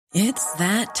It's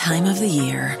that time of the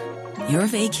year. Your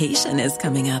vacation is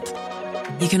coming up.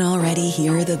 You can already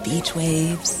hear the beach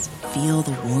waves, feel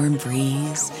the warm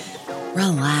breeze,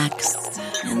 relax,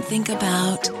 and think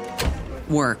about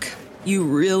work. You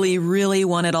really, really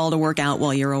want it all to work out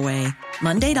while you're away.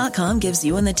 Monday.com gives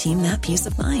you and the team that peace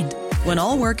of mind. When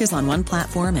all work is on one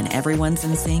platform and everyone's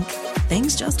in sync,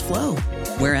 things just flow.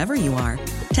 Wherever you are,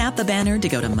 tap the banner to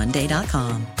go to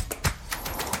Monday.com.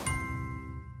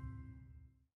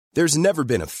 There's never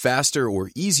been a faster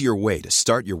or easier way to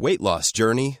start your weight loss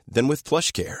journey than with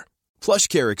PlushCare.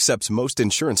 PlushCare accepts most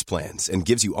insurance plans and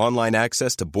gives you online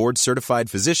access to board-certified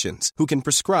physicians who can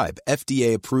prescribe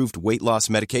FDA-approved weight loss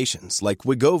medications like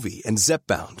Wegovy and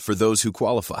Zepbound for those who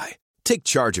qualify. Take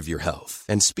charge of your health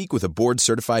and speak with a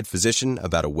board-certified physician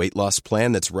about a weight loss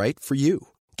plan that's right for you.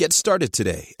 Get started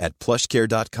today at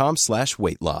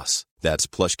plushcare.com/weight loss. That's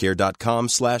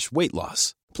plushcare.com/weight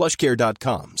loss.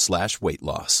 plushcare.com/weight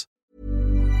loss.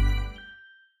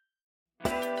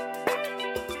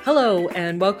 Hello,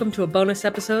 and welcome to a bonus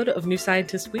episode of New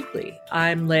Scientist Weekly.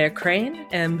 I'm Leah Crane,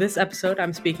 and this episode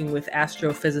I'm speaking with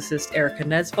astrophysicist Erika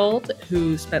Nesvold,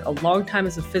 who spent a long time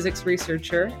as a physics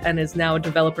researcher and is now a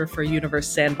developer for Universe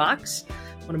Sandbox,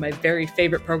 one of my very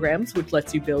favorite programs, which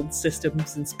lets you build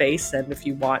systems in space and, if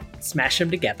you want, smash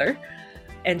them together.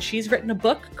 And she's written a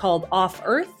book called Off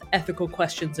Earth, Ethical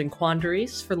Questions and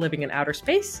Quandaries for Living in Outer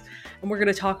Space. And we're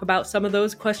going to talk about some of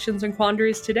those questions and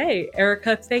quandaries today.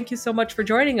 Erika, thank you so much for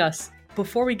joining us.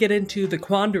 Before we get into the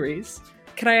quandaries,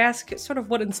 can I ask sort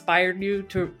of what inspired you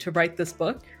to write this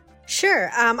book? Sure.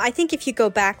 I think if you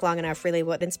go back long enough, really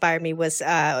what inspired me was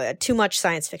too much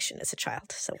science fiction as a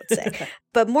child, some would say.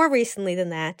 But more recently than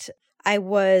that, I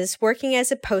was working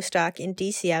as a postdoc in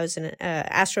DC. I was an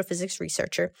astrophysics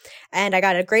researcher, and I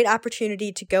got a great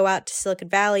opportunity to go out to Silicon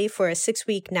Valley for a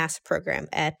 6-week NASA program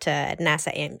at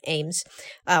NASA Ames,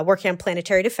 working on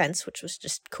planetary defense, which was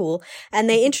just cool. And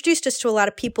they introduced us to a lot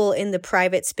of people in the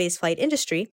private spaceflight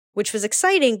industry, which was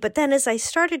exciting. But then as I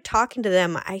started talking to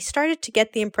them, I started to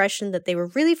get the impression that they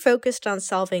were really focused on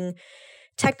solving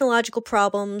technological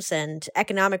problems and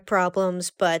economic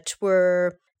problems, but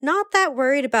were not that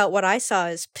worried about what I saw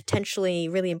as potentially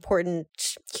really important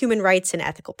human rights and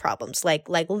ethical problems, like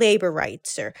labor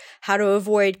rights or how to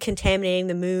avoid contaminating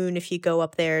the moon if you go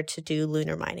up there to do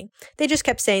lunar mining. They just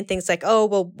kept saying things like, oh,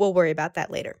 well, we'll worry about that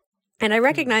later. And I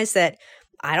recognized that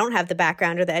I don't have the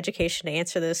background or the education to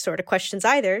answer those sort of questions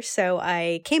either. So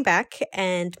I came back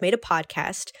and made a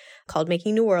podcast called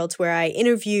Making New Worlds, where I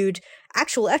interviewed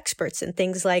actual experts in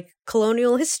things like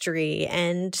colonial history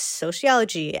and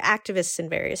sociology, activists in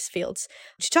various fields,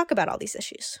 to talk about all these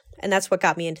issues. And that's what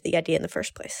got me into the idea in the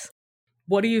first place.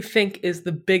 What do you think is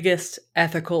the biggest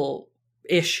ethical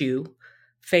issue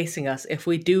facing us if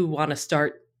we do want to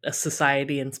start a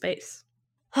society in space?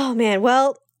 Oh, man.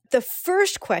 Well, the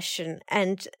first question,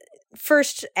 and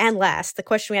first and last, the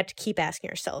question we have to keep asking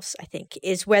ourselves, I think,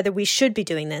 is whether we should be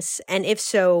doing this. And if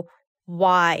so,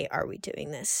 why are we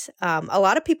doing this? A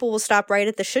lot of people will stop right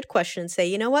at the should question and say,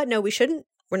 you know what? No, we shouldn't.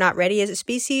 We're not ready as a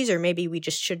species, or maybe we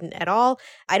just shouldn't at all.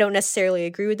 I don't necessarily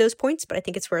agree with those points, but I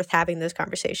think it's worth having those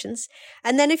conversations.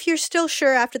 And then if you're still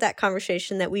sure after that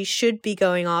conversation that we should be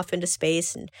going off into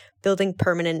space and building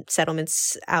permanent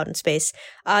settlements out in space,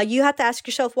 you have to ask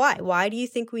yourself why. Why do you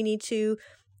think we need to?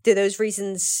 Do those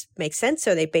reasons make sense?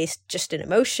 Are they based just in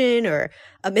emotion or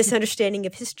a misunderstanding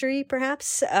of history,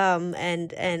 perhaps,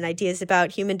 and ideas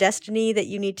about human destiny that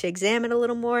you need to examine a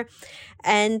little more?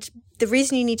 And the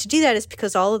reason you need to do that is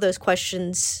because all of those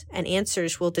questions and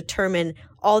answers will determine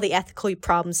all the ethical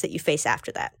problems that you face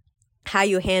after that. How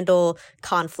you handle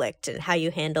conflict and how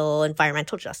you handle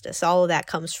environmental justice. All of that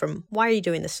comes from why are you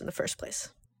doing this in the first place?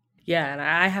 Yeah, and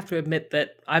I have to admit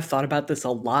that I've thought about this a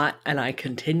lot, and I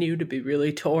continue to be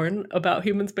really torn about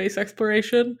human space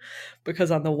exploration,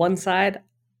 because on the one side,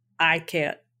 I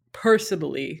can't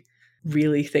personally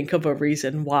really think of a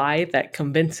reason why that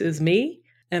convinces me.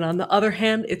 And on the other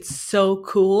hand, it's so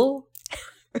cool.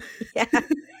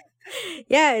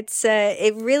 Yeah,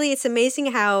 it's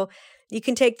amazing how you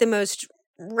can take the most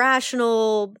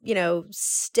rational,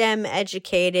 STEM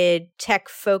educated, tech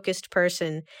focused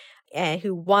person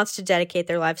who wants to dedicate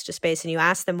their lives to space, and you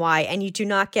ask them why, and you do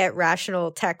not get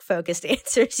rational, tech-focused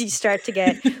answers. You start to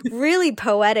get really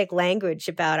poetic language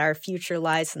about our future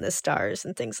lies in the stars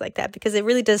and things like that, because it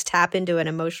really does tap into an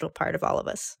emotional part of all of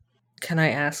us. Can I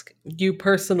ask you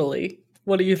personally,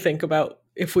 what do you think about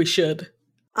if we should?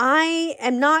 I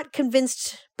am not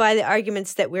convinced by the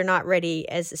arguments that we're not ready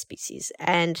as a species,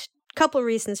 and a couple of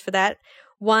reasons for that.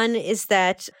 One is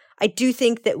that I do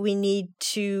think that we need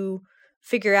to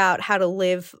figure out how to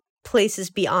live places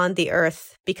beyond the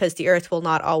Earth because the Earth will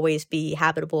not always be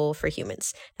habitable for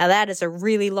humans. Now, that is a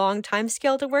really long time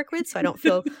scale to work with, so I don't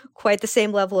feel quite the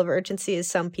same level of urgency as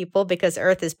some people, because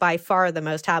Earth is by far the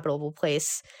most habitable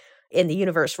place in the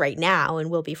universe right now and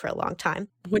will be for a long time.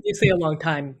 When you say a long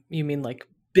time, you mean like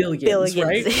billions,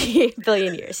 right?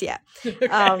 Billion years, yeah.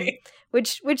 Okay.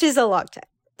 Which is a long time.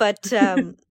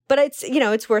 But it's,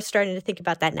 it's worth starting to think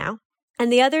about that now.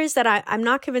 And the other is that I'm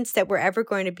not convinced that we're ever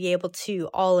going to be able to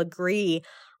all agree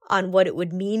on what it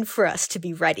would mean for us to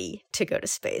be ready to go to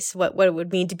space, what it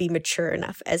would mean to be mature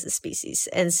enough as a species.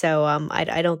 And so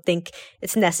I don't think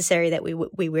it's necessary that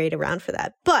we wait around for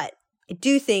that. But I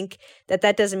do think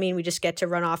that doesn't mean we just get to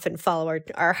run off and follow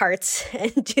our hearts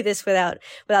and do this without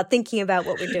thinking about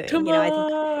what we're doing. Come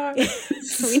on. I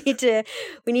think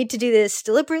we need to do this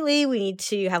deliberately. We need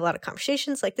to have a lot of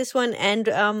conversations like this one, and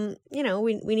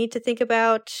we need to think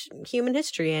about human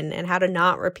history and how to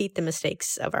not repeat the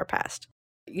mistakes of our past.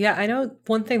 Yeah, I know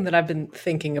one thing that I've been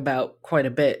thinking about quite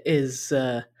a bit is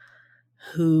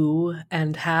who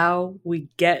and how we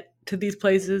get to these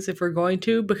places if we're going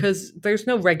to, because there's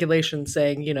no regulation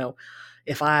saying,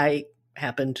 if I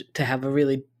happened to have a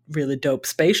really, really dope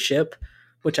spaceship,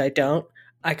 which I don't,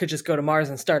 I could just go to Mars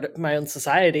and start my own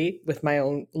society with my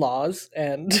own laws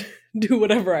and do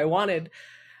whatever I wanted.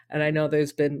 And I know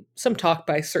there's been some talk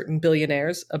by certain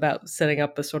billionaires about setting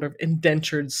up a sort of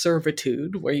indentured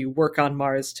servitude where you work on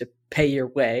Mars to pay your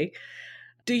way.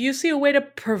 Do you see a way to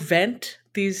prevent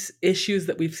these issues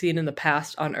that we've seen in the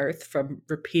past on Earth from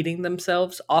repeating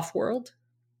themselves off-world?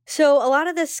 So a lot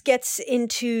of this gets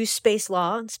into space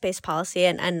law and space policy,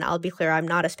 and I'll be clear, I'm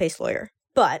not a space lawyer,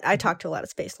 but I talk to a lot of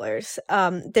space lawyers.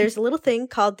 There's a little thing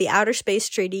called the Outer Space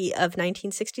Treaty of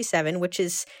 1967, which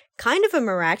is kind of a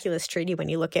miraculous treaty when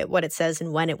you look at what it says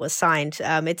and when it was signed.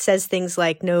 It says things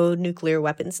like no nuclear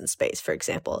weapons in space, for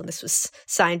example. And this was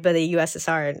signed by the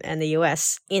USSR and the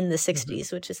US in the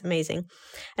 60s, which is amazing.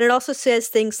 And it also says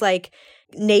things like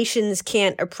nations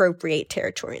can't appropriate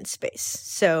territory in space.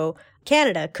 So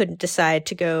Canada couldn't decide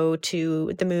to go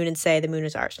to the moon and say the moon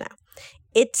is ours now.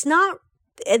 It's not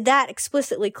that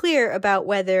explicitly clear about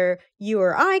whether you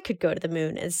or I could go to the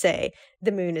moon and say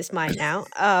the moon is mine now.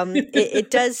 It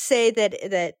does say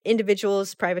that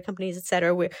individuals, private companies, et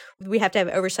cetera, we have to have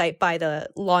oversight by the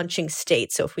launching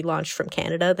state. So if we launch from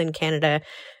Canada, then Canada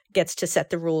gets to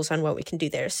set the rules on what we can do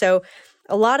there. So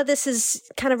a lot of this is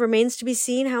kind of remains to be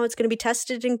seen how it's going to be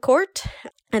tested in court.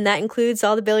 And that includes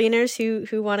all the billionaires who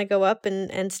want to go up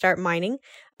and start mining.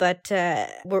 But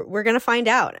we're going to find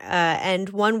out. And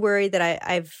one worry that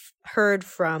I've heard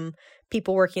from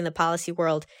people working in the policy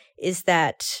world is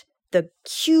that the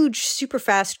huge, super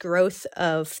fast growth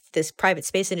of this private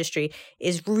space industry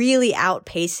is really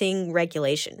outpacing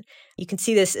regulation. You can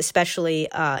see this especially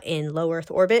in low Earth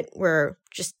orbit, where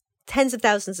just tens of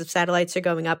thousands of satellites are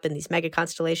going up in these mega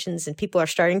constellations, and people are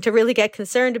starting to really get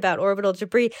concerned about orbital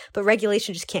debris, but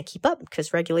regulation just can't keep up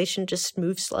because regulation just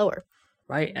moves slower.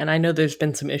 Right. And I know there's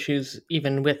been some issues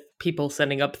even with people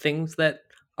setting up things that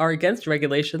are against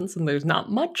regulations, and there's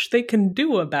not much they can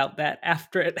do about that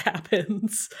after it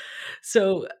happens.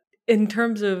 So in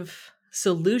terms of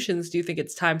solutions, do you think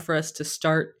it's time for us to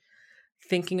start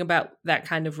thinking about that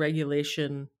kind of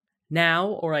regulation now,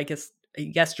 or I guess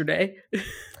yesterday?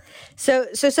 So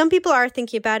some people are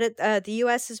thinking about it. The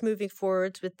U.S. is moving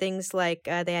forwards with things like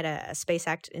they had a Space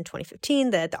Act in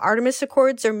 2015. The Artemis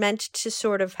Accords are meant to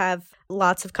sort of have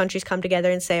lots of countries come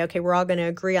together and say, okay, we're all going to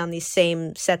agree on these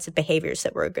same sets of behaviors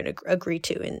that we're going to agree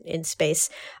to in space.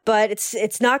 But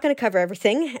it's not going to cover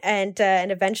everything. And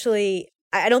eventually,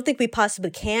 I don't think we possibly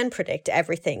can predict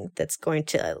everything that's going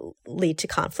to lead to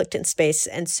conflict in space.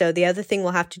 And so the other thing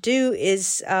we'll have to do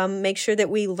is make sure that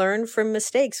we learn from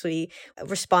mistakes. We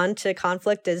respond to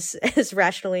conflict as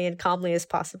rationally and calmly as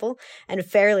possible and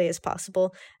fairly as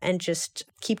possible, and just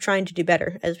keep trying to do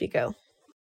better as we go.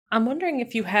 I'm wondering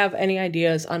if you have any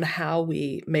ideas on how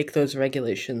we make those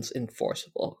regulations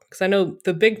enforceable. Because I know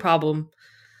the big problem,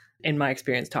 in my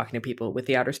experience talking to people with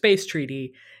the Outer Space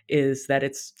Treaty, is that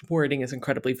its wording is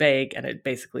incredibly vague, and it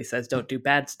basically says don't do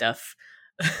bad stuff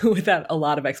without a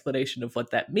lot of explanation of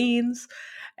what that means.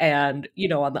 And,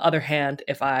 on the other hand,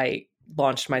 if I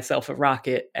launched myself a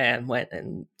rocket and went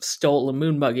and stole a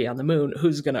moon buggy on the moon,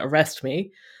 who's going to arrest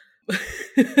me?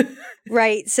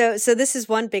 Right. So this is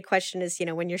one big question is,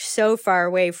 when you're so far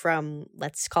away from,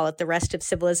 let's call it the rest of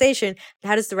civilization,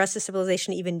 how does the rest of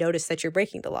civilization even notice that you're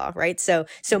breaking the law, right? So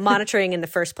monitoring in the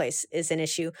first place is an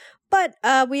issue. But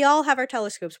we all have our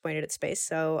telescopes pointed at space,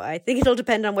 so I think it'll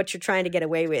depend on what you're trying to get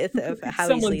away with, of how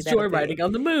Someone's easily joyriding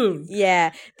on the moon.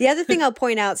 Yeah. The other thing I'll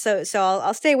point out, so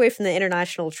I'll stay away from the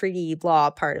international treaty law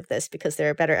part of this because there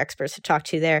are better experts to talk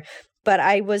to there. But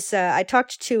I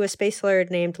talked to a space lawyer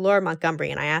named Laura Montgomery,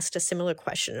 and I asked a similar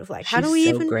question of like, how do we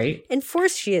even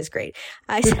enforce? She is great.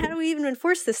 I said, how do we even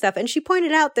enforce this stuff? And she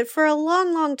pointed out that for a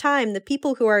long, long time, the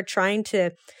people who are trying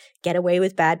to get away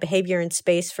with bad behavior in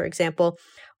space, for example,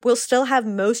 will still have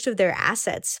most of their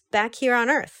assets back here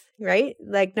on Earth, right?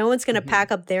 Like no one's going to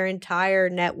pack up their entire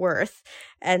net worth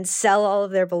and sell all of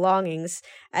their belongings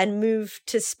and move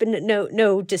to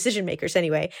no decision makers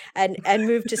anyway, and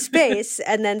move to space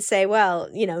and then say, well,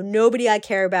 nobody I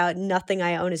care about, nothing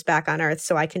I own is back on Earth,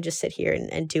 so I can just sit here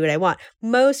and do what I want.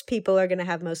 Most people are going to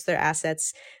have most of their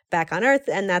assets back on Earth,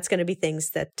 and that's going to be things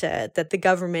that the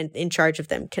government in charge of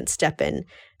them can step in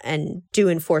and do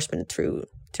enforcement through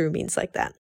means like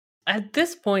that. At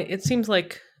this point, it seems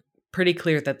like pretty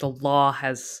clear that the law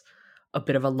has a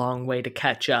bit of a long way to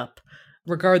catch up,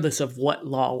 regardless of what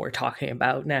law we're talking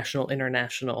about, national,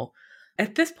 international.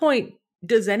 At this point,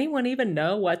 does anyone even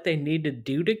know what they need to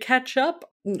do to catch up?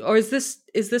 Or is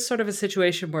this sort of a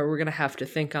situation where we're going to have to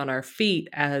think on our feet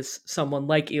as someone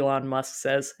like Elon Musk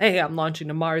says, hey, I'm launching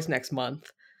to Mars next month.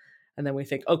 And then we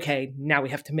think, okay, now we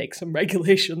have to make some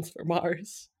regulations for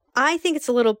Mars. I think it's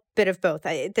a little bit of both.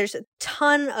 There's a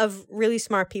ton of really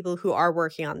smart people who are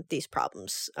working on these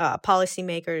problems,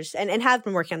 policymakers, and have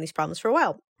been working on these problems for a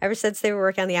while, ever since they were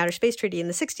working on the Outer Space Treaty in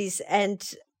the 60s. And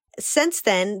since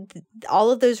then,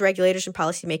 all of those regulators and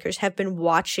policymakers have been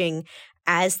watching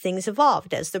as things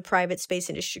evolved, as the private space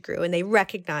industry grew, and they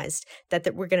recognized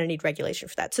that we're going to need regulation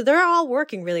for that. So they're all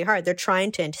working really hard. They're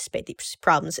trying to anticipate these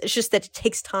problems. It's just that it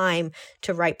takes time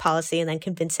to write policy and then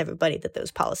convince everybody that those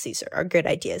policies are good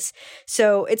ideas.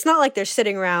 So it's not like they're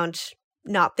sitting around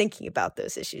not thinking about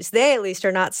those issues. They at least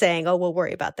are not saying, oh, we'll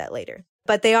worry about that later.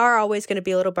 But they are always going to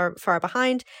be a little far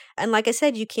behind. And like I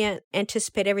said, you can't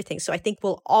anticipate everything. So I think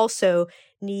we'll also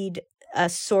need a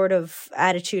sort of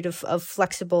attitude of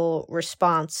flexible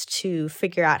response to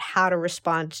figure out how to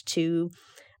respond to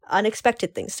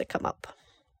unexpected things to come up.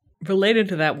 Related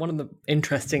to that, one of the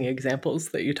interesting examples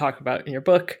that you talk about in your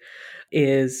book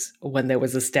is when there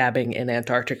was a stabbing in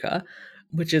Antarctica,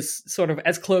 which is sort of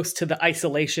as close to the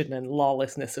isolation and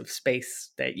lawlessness of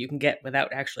space that you can get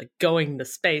without actually going to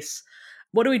space.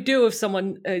 What do we do if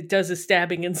someone does a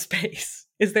stabbing in space?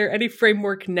 Is there any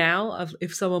framework now of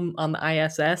if someone on the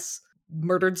ISS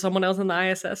murdered someone else on the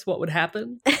ISS, what would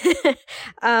happen?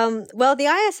 Well, the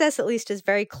ISS at least is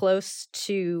very close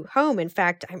to home. In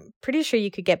fact, I'm pretty sure you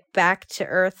could get back to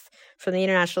Earth from the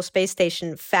International Space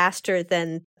Station faster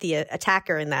than the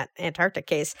attacker in that Antarctic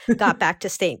case got back to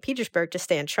St. Petersburg to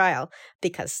stand trial,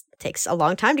 because it takes a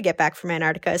long time to get back from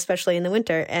Antarctica, especially in the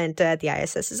winter, and the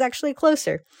ISS is actually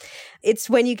closer. It's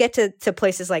when you get to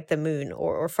places like the moon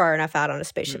or far enough out on a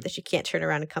spaceship that you can't turn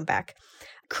around and come back.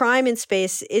 Crime in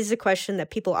space is a question that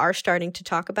people are starting to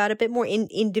talk about a bit more, in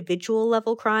individual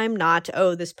level crime, not,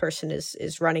 oh, this person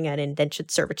is running an indentured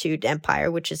servitude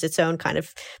empire, which is its own kind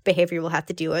of behavior we'll have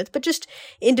to deal with, but just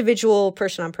individual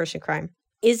person-on-person crime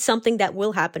is something that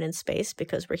will happen in space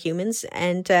because we're humans,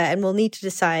 and we'll need to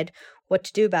decide what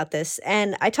to do about this.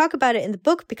 And I talk about it in the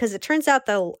book because it turns out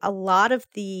that a lot of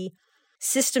the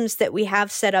systems that we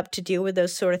have set up to deal with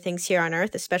those sort of things here on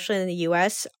Earth, especially in the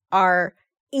US, are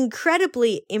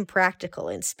incredibly impractical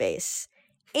in space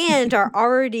and are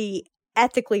already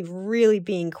ethically really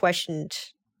being questioned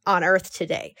on Earth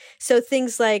today. So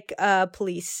things like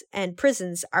police and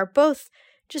prisons are both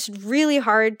just really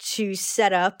hard to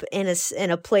set up in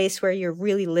a place where you're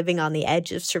really living on the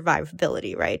edge of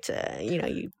survivability, right?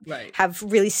 You have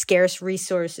really scarce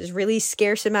resources, really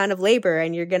scarce amount of labor,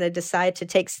 and you're going to decide to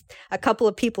take a couple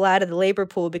of people out of the labor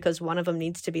pool because one of them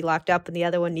needs to be locked up and the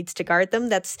other one needs to guard them.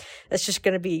 That's just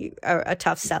going to be a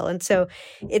tough sell. And so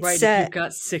it's right. If you've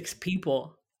got 6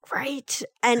 people. Right.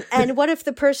 And what if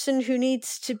the person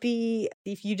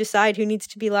if you decide who needs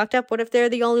to be locked up, what if they're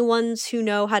the only ones who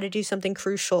know how to do something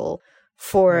crucial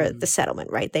for the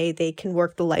settlement, right? They can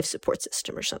work the life support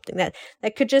system or something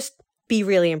that could just be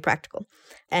really impractical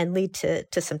and lead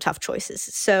to some tough choices.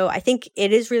 So I think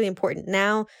it is really important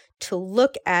now to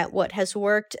look at what has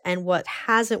worked and what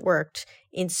hasn't worked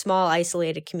in small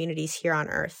isolated communities here on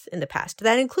Earth in the past.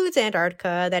 That includes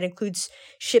Antarctica, that includes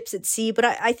ships at sea, but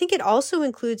I think it also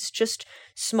includes just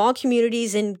small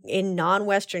communities in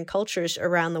non-Western cultures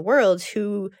around the world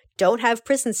who don't have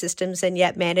prison systems and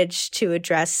yet manage to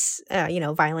address,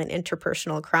 violent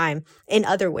interpersonal crime in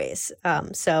other ways.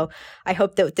 So I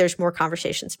hope that there's more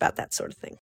conversations about that sort of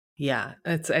thing. Yeah,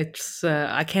 it's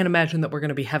I can't imagine that we're going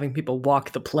to be having people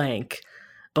walk the plank,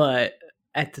 but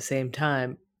at the same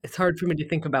time, it's hard for me to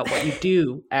think about what you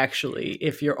do, actually,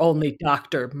 if your only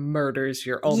doctor murders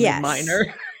your only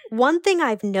minor. One thing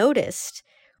I've noticed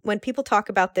when people talk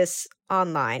about this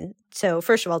online, so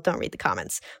first of all, don't read the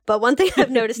comments, but one thing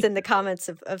I've noticed in the comments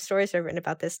of stories I've written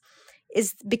about this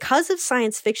is because of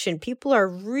science fiction, people are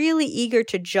really eager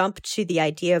to jump to the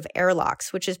idea of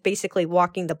airlocks, which is basically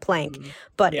walking the plank,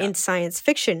 but in science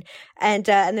fiction. And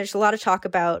there's a lot of talk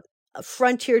about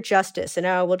frontier justice and,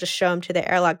 we'll just show them to the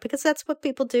airlock because that's what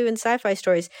people do in sci-fi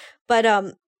stories.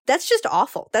 But that's just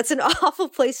awful. That's an awful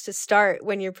place to start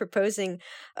when you're proposing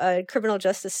a criminal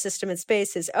justice system in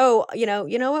space is, you know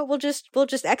what, we'll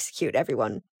just execute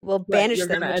everyone. We'll banish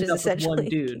them, which is essentially one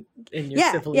dude in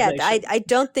your civilization. Yeah, I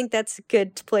don't think that's a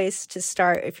good place to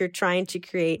start if you're trying to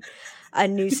create a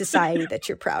new society that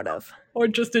you're proud of. Or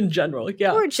just in general,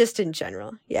 yeah.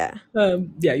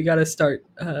 You got to start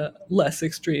less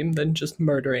extreme than just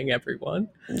murdering everyone.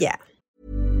 Yeah.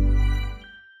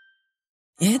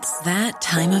 It's that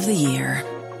time of the year.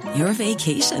 Your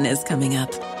vacation is coming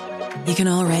up. You can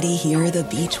already hear the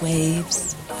beach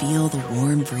waves, feel the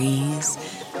warm breeze,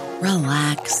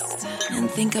 relax, and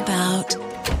think about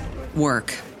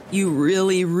work. You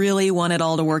really, really want it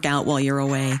all to work out while you're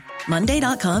away.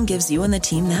 Monday.com gives you and the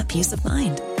team that peace of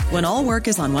mind. When all work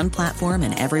is on one platform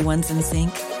and everyone's in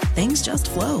sync, things just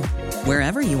flow.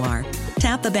 Wherever you are,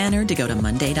 tap the banner to go to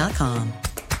Monday.com.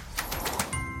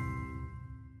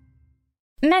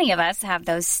 Many of us have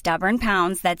those stubborn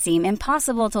pounds that seem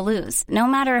impossible to lose, no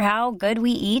matter how good we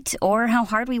eat or how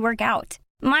hard we work out.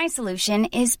 My solution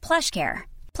is PlushCare.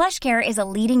 PlushCare is a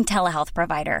leading telehealth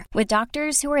provider with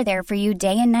doctors who are there for you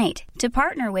day and night to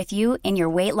partner with you in your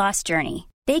weight loss journey.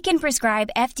 They can prescribe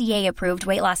FDA-approved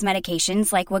weight loss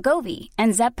medications like Wegovy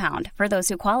and Zepbound for those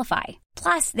who qualify.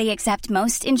 Plus, they accept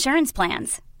most insurance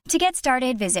plans. To get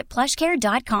started, visit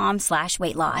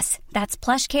plushcare.com/weightloss. That's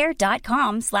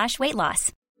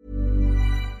plushcare.com/weightloss.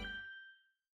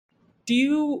 Do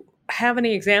you have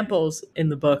any examples in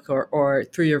the book or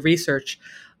through your research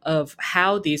of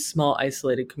how these small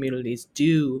isolated communities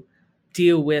do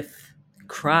deal with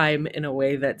crime in a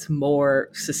way that's more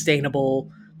sustainable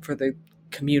for the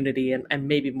community and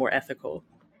maybe more ethical?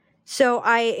 So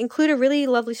I include a really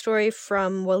lovely story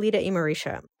from Walida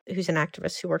Imarisha, who's an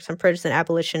activist who works on prison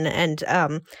abolition. And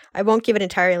I won't give it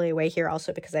entirely away here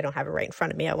also because I don't have it right in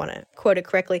front of me. I want to quote it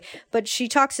correctly. But she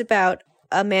talks about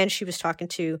a man she was talking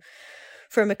to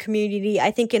from a community,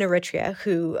 I think in Eritrea,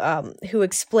 who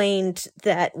explained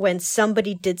that when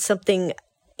somebody did something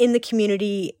in the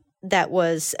community that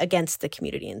was against the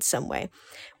community in some way,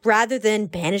 rather than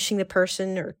banishing the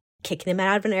person or kicking them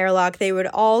out of an airlock, they would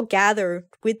all gather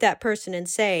with that person and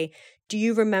say, do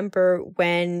you remember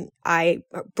when I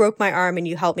broke my arm and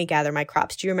you helped me gather my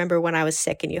crops? Do you remember when I was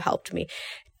sick and you helped me?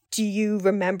 Do you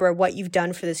remember what you've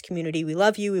done for this community? We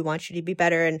love you. We want you to be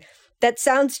better. And that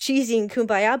sounds cheesy and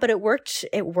kumbaya, but it worked.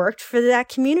 It worked for that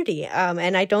community.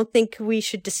 And I don't think we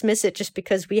should dismiss it just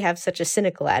because we have such a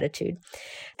cynical attitude.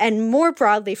 And more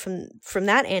broadly from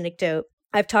that anecdote,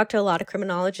 I've talked to a lot of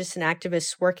criminologists and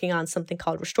activists working on something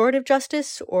called restorative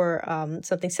justice or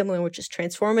something similar, which is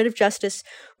transformative justice,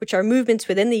 which are movements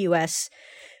within the U.S.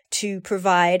 to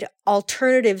provide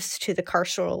alternatives to the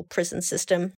carceral prison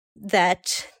system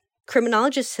that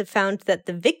criminologists have found that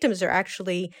the victims are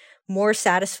actually more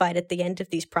satisfied at the end of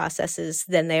these processes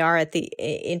than they are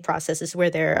in processes where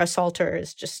their assaulter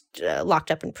is just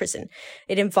locked up in prison.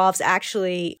 It involves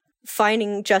actually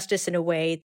finding justice in a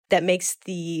way that makes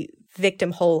the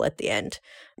victim whole at the end,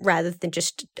 rather than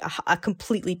just a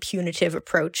completely punitive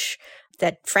approach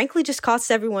that frankly just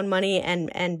costs everyone money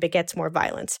and begets more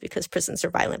violence because prisons are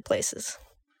violent places.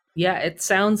 Yeah, it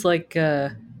sounds like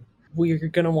we're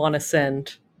going to want to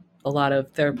send a lot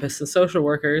of therapists and social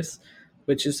workers,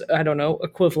 which is, I don't know,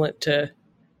 equivalent to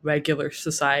regular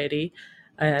society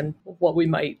and what we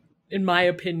might, in my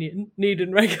opinion, need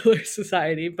in regular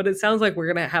society. But it sounds like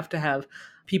we're going to have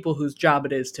people whose job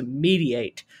it is to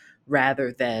mediate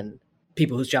rather than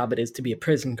people whose job it is to be a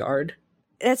prison guard.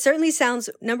 That certainly sounds,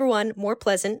 number one, more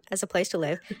pleasant as a place to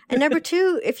live. And number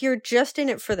two, if you're just in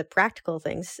it for the practical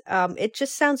things, it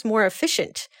just sounds more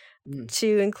efficient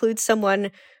to include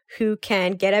someone who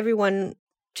can get everyone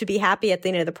to be happy at the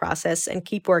end of the process and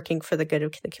keep working for the good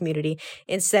of the community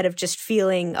instead of just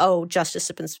feeling, oh, justice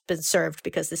has been served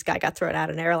because this guy got thrown out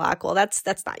an airlock. Well, that's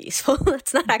not useful.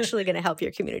 That's not actually going to help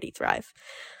your community thrive.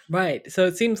 Right. So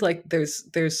it seems like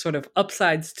there's sort of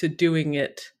upsides to doing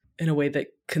it in a way that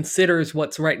considers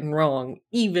what's right and wrong,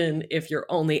 even if your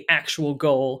only actual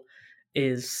goal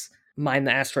is mine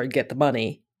the asteroid, get the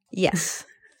money. Yes.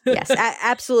 Yes,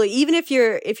 absolutely. Even if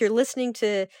you're listening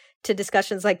to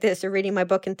discussions like this or reading my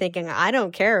book and thinking, I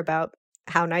don't care about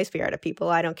how nice we are to people.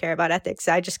 I don't care about ethics.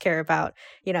 I just care about,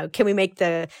 can we make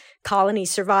the colony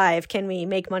survive? Can we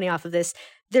make money off of this?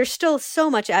 There's still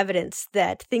so much evidence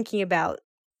that thinking about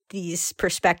these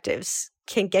perspectives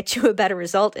can get you a better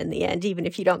result in the end, even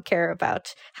if you don't care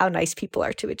about how nice people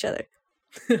are to each other.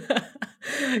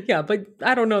 Yeah, but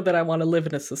I don't know that I want to live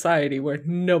in a society where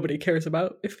nobody cares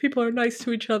about if people are nice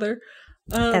to each other.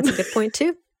 That's a good point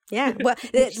too. Yeah, well,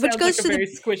 which goes like to a very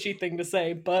squishy thing to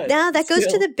say, but now that goes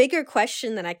to the bigger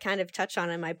question that I kind of touch on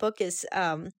in my book is,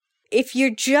 if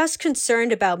you're just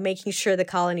concerned about making sure the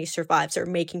colony survives or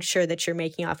making sure that you're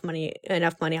making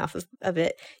enough money off of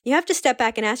it, you have to step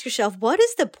back and ask yourself, what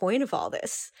is the point of all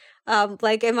this?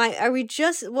 Why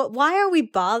are we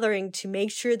bothering to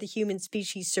make sure the human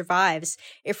species survives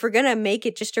if we're going to make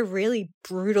it just a really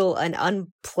brutal and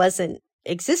unpleasant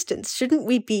existence? Shouldn't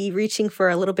we be reaching for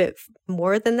a little bit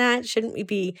more than that? Shouldn't we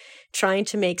be trying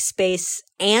to make space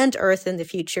and Earth in the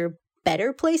future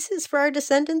better places for our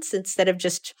descendants instead of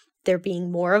just there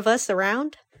being more of us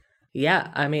around? Yeah,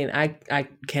 I mean, I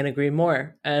can't agree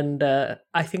more. And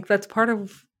I think that's part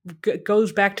of,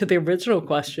 goes back to the original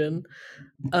question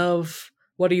of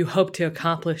what do you hope to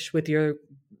accomplish with your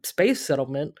space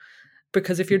settlement?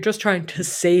 Because if you're just trying to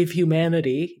save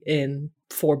humanity in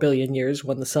 4 billion years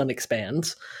when the sun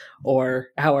expands, or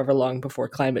however long before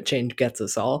climate change gets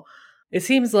us all, it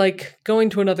seems like going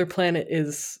to another planet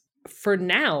is, for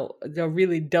now, a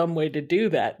really dumb way to do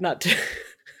that. Not to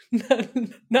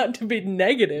be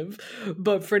negative,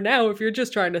 but for now, if you're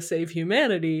just trying to save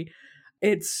humanity,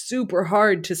 it's super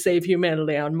hard to save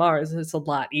humanity on Mars. It's a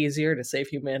lot easier to save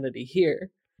humanity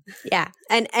here. Yeah.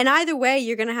 And either way,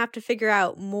 you're going to have to figure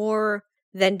out more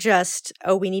than just,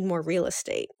 oh, we need more real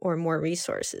estate or more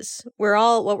resources.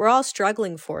 What we're all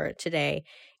struggling for today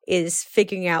is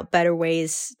figuring out better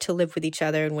ways to live with each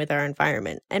other and with our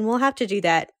environment. And we'll have to do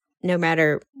that no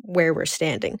matter where we're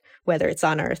standing, whether it's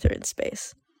on Earth or in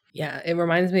space. Yeah, it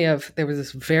reminds me of, there was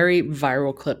this very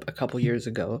viral clip a couple years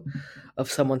ago of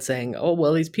someone saying, oh,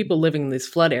 well, these people living in these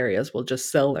flood areas will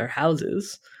just sell their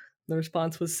houses. The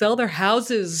response was, sell their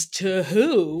houses to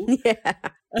who? Yeah.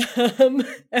 And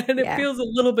it feels a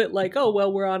little bit like, oh,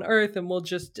 well, we're on Earth and we'll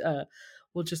just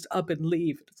up and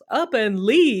leave. It's up and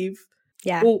leave?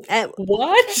 Yeah. Well,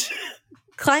 what?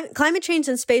 Climate change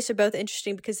and space are both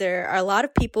interesting because there are a lot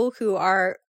of people who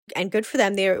are, and good for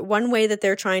them, one way that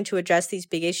they're trying to address these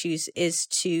big issues is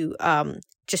to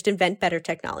just invent better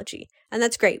technology. And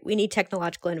that's great. We need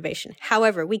technological innovation.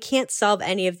 However, we can't solve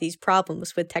any of these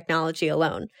problems with technology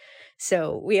alone.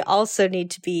 So we also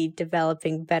need to be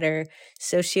developing better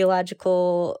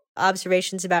sociological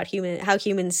observations about how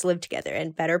humans live together,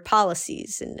 and better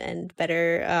policies and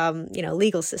better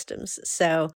legal systems.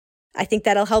 So I think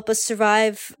that'll help us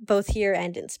survive both here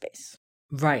and in space.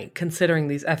 Right. Considering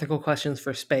these ethical questions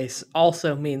for space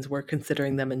also means we're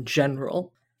considering them in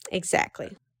general.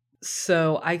 Exactly.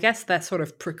 So I guess that sort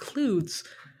of precludes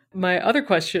my other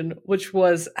question, which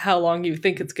was how long you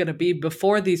think it's going to be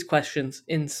before these questions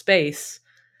in space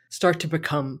start to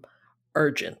become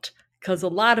urgent. Because a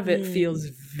lot of it feels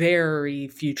very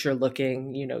future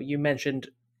looking. You mentioned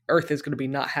Earth is going to be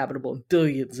not habitable in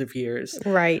billions of years.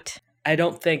 Right. I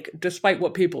don't think, despite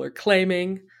what people are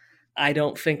claiming, I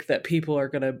don't think that people are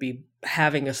going to be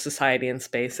having a society in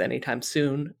space anytime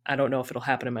soon. I don't know if it'll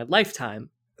happen in my lifetime.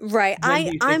 Right. When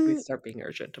do you think we start being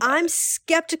urgent about I'm it?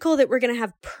 skeptical that we're going to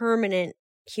have permanent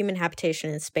human habitation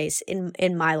in space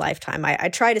in my lifetime. I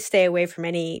try to stay away from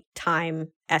any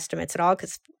time estimates at all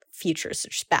because futurists are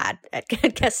just bad at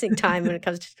guessing time when it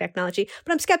comes to technology.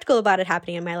 But I'm skeptical about it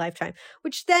happening in my lifetime,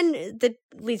 which then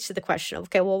leads to the question of,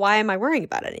 okay, well, why am I worrying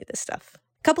about any of this stuff?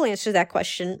 A couple answers to that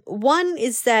question. One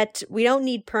is that we don't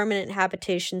need permanent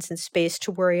habitations in space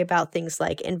to worry about things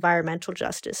like environmental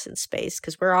justice in space,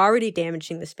 because we're already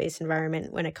damaging the space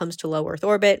environment when it comes to low Earth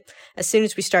orbit. As soon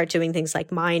as we start doing things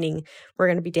like mining, we're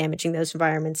going to be damaging those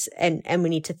environments, and we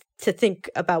need to think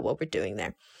about what we're doing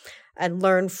there and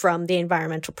learn from the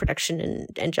environmental protection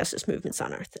and justice movements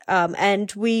on Earth.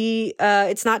 And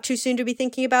it's not too soon to be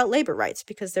thinking about labor rights,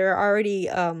 because there are already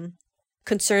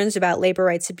concerns about labor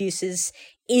rights abuses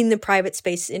in the private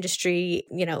space industry,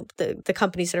 the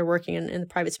companies that are working in the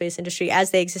private space industry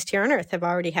as they exist here on Earth have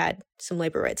already had some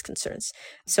labor rights concerns.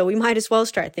 So we might as well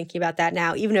start thinking about that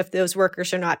now, even if those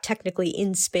workers are not technically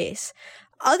in space.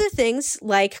 Other things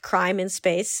like crime in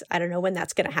space, I don't know when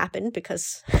that's going to happen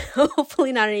because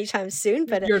hopefully not anytime soon.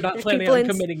 But you're not planning on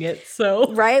committing it,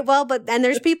 so right. Well, and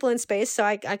there's people in space, so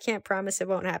I can't promise it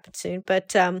won't happen soon.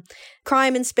 But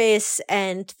crime in space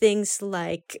and things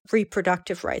like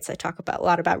reproductive rights. I talk a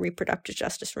lot about reproductive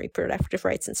justice and reproductive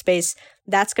rights in space.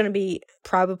 That's going to be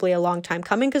probably a long time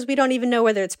coming because we don't even know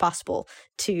whether it's possible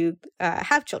to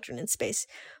have children in space.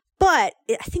 But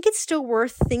I think it's still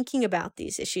worth thinking about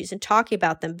these issues and talking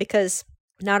about them because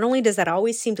not only does that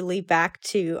always seem to lead back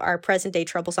to our present day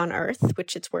troubles on Earth,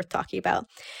 which it's worth talking about,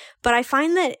 but I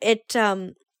find that it,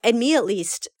 at me at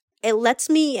least, it lets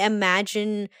me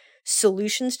imagine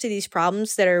solutions to these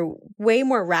problems that are way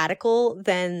more radical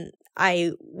than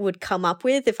I would come up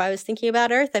with if I was thinking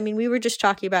about Earth. I mean, we were just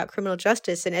talking about criminal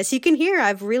justice. And as you can hear,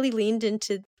 I've really leaned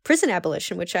into prison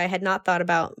abolition, which I had not thought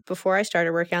about before I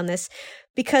started working on this.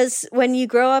 Because when you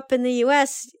grow up in the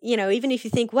US, even if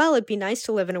you think, well, it'd be nice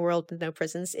to live in a world with no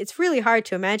prisons, it's really hard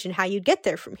to imagine how you'd get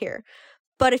there from here.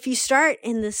 But if you start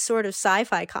in this sort of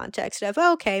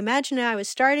okay, imagine I was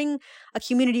starting a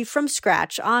community from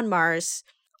scratch on Mars.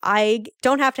 I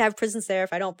don't have to have prisons there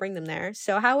if I don't bring them there.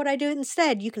 So how would I do it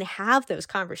instead? You can have those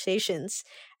conversations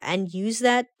and use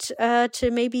that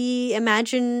to maybe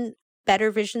imagine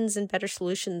better visions and better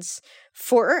solutions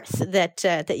for Earth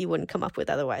that you wouldn't come up with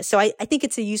otherwise. So I think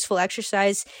it's a useful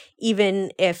exercise,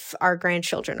 even if our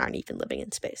grandchildren aren't even living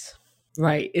in space.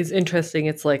 Right. It's interesting.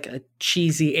 It's like a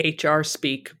cheesy HR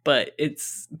speak, but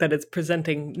it's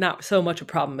presenting not so much a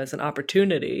problem as an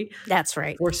opportunity. That's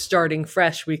right. We're starting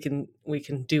fresh. We can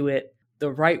do it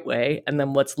the right way. And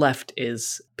then what's left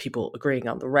is people agreeing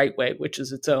on the right way, which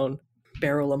is its own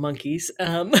barrel of monkeys.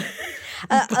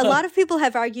 A lot of people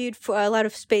have argued, for a lot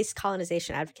of space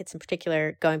colonization advocates in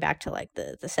particular, going back to like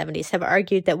the 70s, have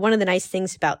argued that one of the nice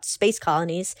things about space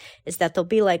colonies is that they'll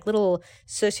be like little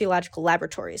sociological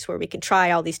laboratories where we can try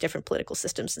all these different political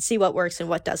systems and see what works and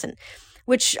what doesn't,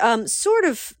 which sort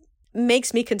of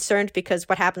makes me concerned because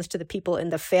what happens to the people in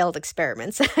the failed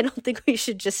experiments? I don't think we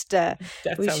should just... that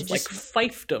sounds like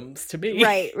fiefdoms to me.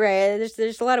 Right.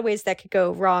 There's a lot of ways that could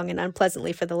go wrong and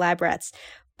unpleasantly for the lab rats.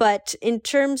 But in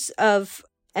terms of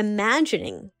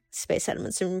imagining space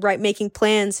settlements and making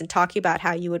plans and talking about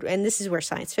how you would, and this is where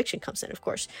science fiction comes in, of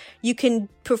course, you can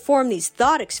perform these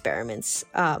thought experiments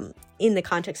in the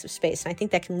context of space. And I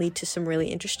think that can lead to some really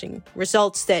interesting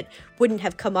results that wouldn't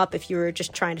have come up if you were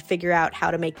just trying to figure out how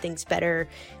to make things better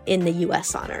in the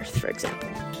US on Earth, for example.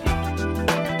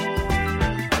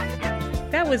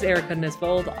 That was Erika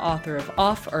Nesvold, author of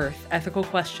Off Earth, Ethical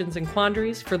Questions and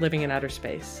Quandaries for Living in Outer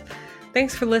Space.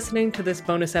 Thanks for listening to this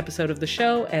bonus episode of the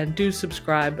show, and do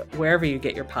subscribe wherever you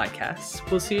get your podcasts.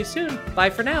 We'll see you soon. Bye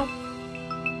for now.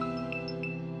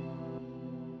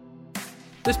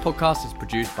 This podcast is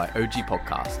produced by OG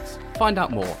Podcasts. Find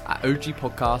out more at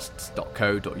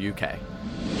ogpodcasts.co.uk.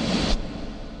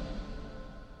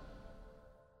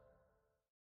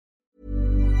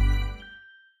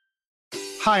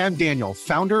 Hi, I'm Daniel,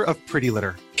 founder of Pretty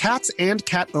Litter. Cats and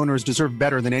cat owners deserve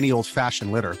better than any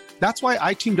old-fashioned litter. That's why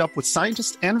I teamed up with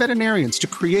scientists and veterinarians to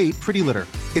create Pretty Litter.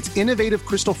 Its innovative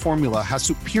crystal formula has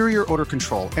superior odor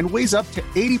control and weighs up to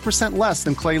 80% less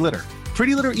than clay litter.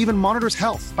 Pretty Litter even monitors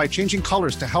health by changing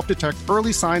colors to help detect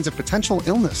early signs of potential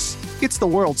illness. It's the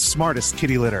world's smartest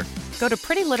kitty litter. Go to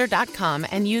prettylitter.com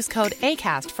and use code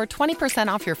ACAST for 20%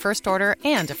 off your first order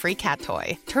and a free cat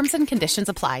toy. Terms and conditions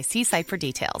apply. See site for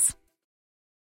details.